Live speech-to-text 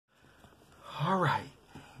All right.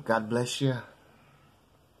 God bless you.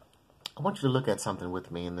 I want you to look at something with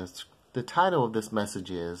me. And the title of this message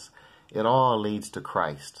is, It All Leads to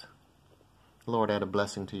Christ. Lord, add a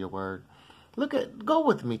blessing to your word. Go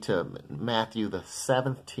with me to Matthew, the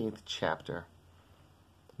 17th chapter.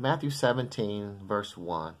 Matthew 17, verse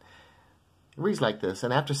 1. It reads like this.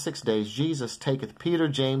 And after 6 days, Jesus taketh Peter,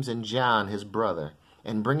 James, and John, his brother,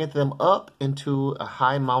 and bringeth them up into a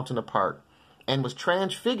high mountain apart, and was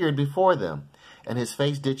transfigured before them. And his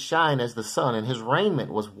face did shine as the sun, and his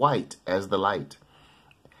raiment was white as the light.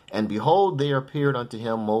 And behold, there appeared unto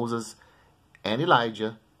him Moses and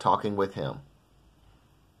Elijah talking with him.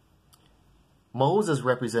 Moses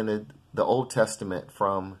represented the Old Testament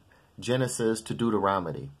from Genesis to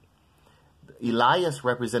Deuteronomy. Elias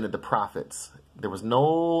represented the prophets. There was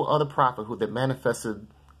no other prophet that manifested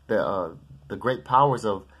the great powers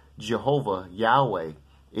of Jehovah, Yahweh,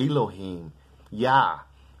 Elohim, Yah,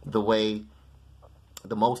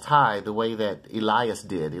 the Most High, the way that Elias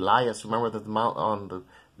did. Elias, remember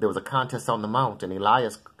there was a contest on the mount, and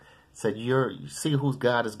Elias said, see whose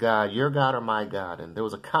God is God, your God or my God? And there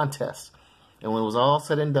was a contest. And when it was all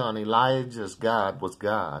said and done, Elijah's God was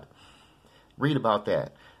God. Read about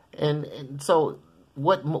that. And so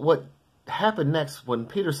what happened next when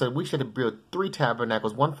Peter said we should have built 3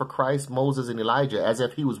 tabernacles, one for Christ, Moses, and Elijah, as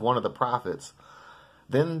if he was one of the prophets.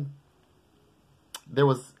 Then there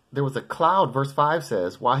was a cloud, verse 5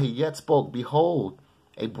 says, while he yet spoke, behold,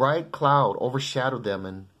 a bright cloud overshadowed them,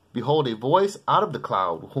 and behold, a voice out of the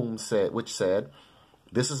cloud, which said,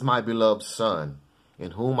 This is my beloved Son,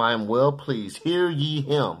 in whom I am well pleased. Hear ye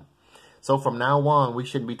him. So from now on, we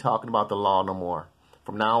shouldn't be talking about the law no more.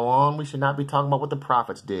 From now on, we should not be talking about what the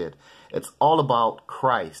prophets did. It's all about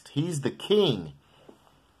Christ. He's the King.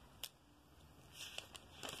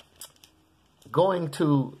 Going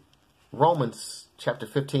to Romans chapter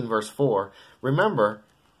 15, verse 4, remember,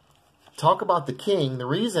 talk about the King. The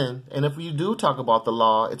reason, and if you do talk about the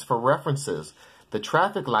law, it's for references. The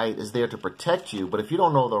traffic light is there to protect you, but if you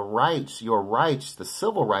don't know the rights, your rights, the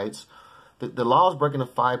civil rights, the law is broken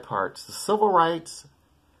into 5 parts. The civil rights,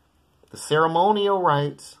 the ceremonial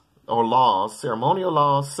rights, or laws, ceremonial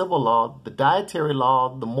law, civil law, the dietary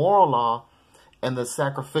law, the moral law, and the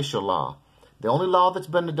sacrificial law. The only law that's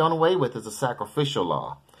been done away with is the sacrificial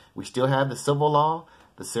law. We still have the civil law,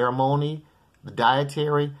 the ceremony, the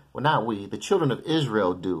dietary. Well, not we. The children of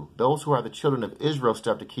Israel do. Those who are the children of Israel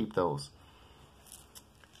still have to keep those.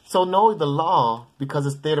 So know the law because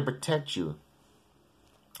it's there to protect you.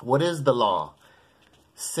 What is the law?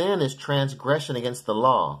 Sin is transgression against the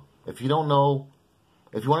law. If you want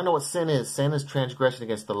to know what sin is transgression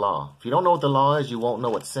against the law. If you don't know what the law is, you won't know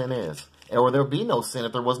what sin is. Or there'll be no sin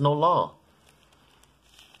if there was no law.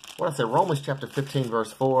 What I said, Romans chapter 15,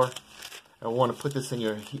 verse 4. I want to put this in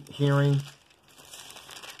your hearing.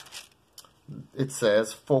 It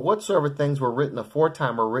says, For whatsoever things were written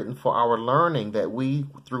aforetime were written for our learning, that we,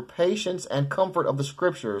 through patience and comfort of the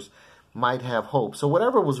Scriptures, might have hope. So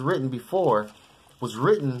whatever was written before was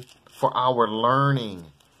written for our learning.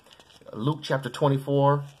 Luke chapter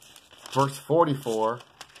 24, verse 44.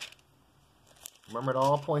 Remember, it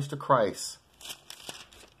all points to Christ.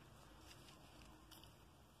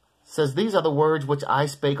 Says, These are the words which I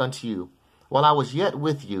spake unto you, while I was yet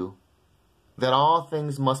with you, that all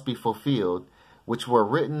things must be fulfilled, which were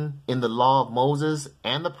written in the law of Moses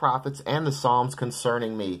and the prophets and the Psalms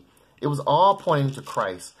concerning me. It was all pointing to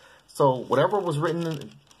Christ. So whatever was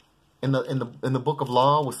written in the book of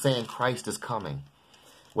law was saying Christ is coming.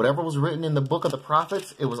 Whatever was written in the book of the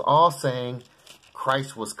prophets, it was all saying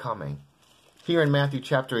Christ was coming. Here in Matthew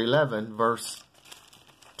chapter 11, verse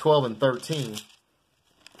 12 and 13,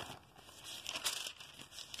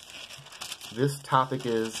 this topic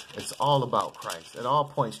it's all about Christ. It all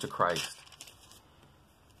points to Christ.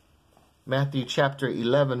 Matthew chapter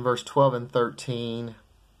 11, verse 12 and 13.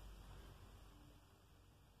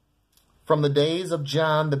 From the days of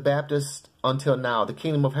John the Baptist until now, the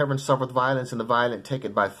kingdom of heaven suffereth violence, and the violent take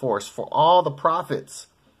it by force. For all the prophets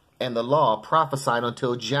and the law prophesied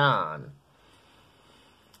until John.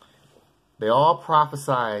 They all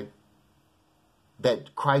prophesied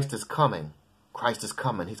that Christ is coming. Christ is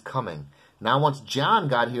coming. He's coming. Now once John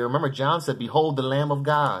got here, remember John said, Behold the Lamb of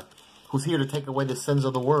God, who's here to take away the sins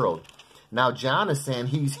of the world. Now John is saying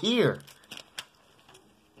he's here.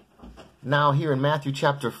 Now here in Matthew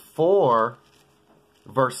chapter 4,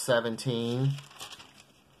 verse 17,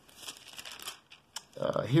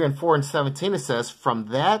 here in 4 and 17 it says, From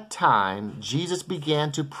that time Jesus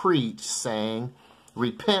began to preach, saying,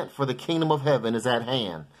 Repent, for the kingdom of heaven is at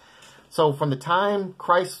hand. So from the time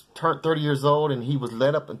Christ turned 30 years old and he was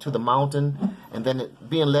led up into the mountain, and then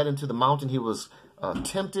being led into the mountain, he was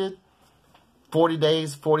tempted 40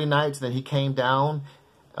 days, 40 nights. Then he came down.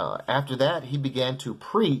 After that, he began to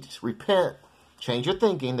preach, repent, change your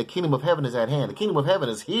thinking. The kingdom of heaven is at hand. The kingdom of heaven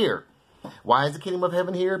is here. Why is the kingdom of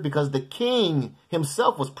heaven here? Because the king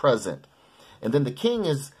himself was present. And then the king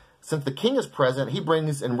is, since the king is present, he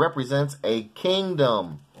brings and represents a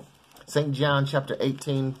kingdom. St. John chapter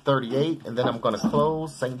 18, 38. And then I'm going to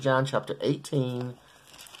close. St. John chapter 18,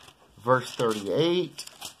 verse 38.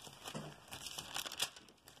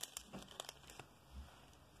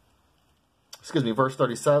 Excuse me, verse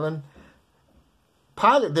 37.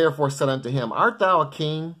 Pilate therefore said unto him, Art thou a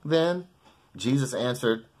king then? Jesus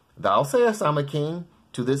answered, Thou sayest I'm a king.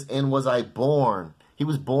 To this end was I born. He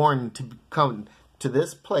was born to come to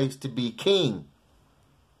this place to be king.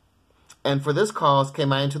 And for this cause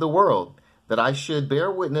came I into the world, that I should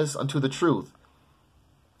bear witness unto the truth.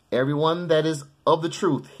 Everyone that is of the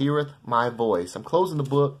truth heareth my voice. I'm closing the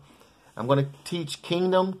book. I'm going to teach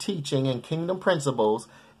kingdom teaching and kingdom principles.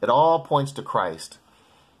 It all points to Christ.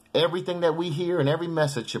 Everything that we hear and every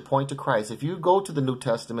message should point to Christ. If you go to the New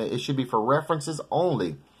Testament, it should be for references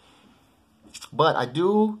only. But I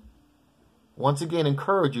do, once again,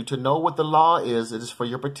 encourage you to know what the law is. It is for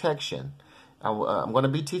your protection. I'm going to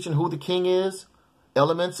be teaching who the king is,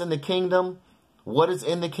 elements in the kingdom, what is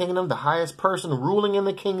in the kingdom, the highest person ruling in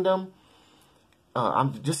the kingdom.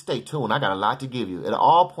 Just stay tuned. I got a lot to give you. It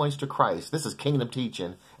all points to Christ. This is kingdom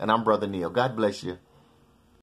teaching, and I'm Brother Neil. God bless you.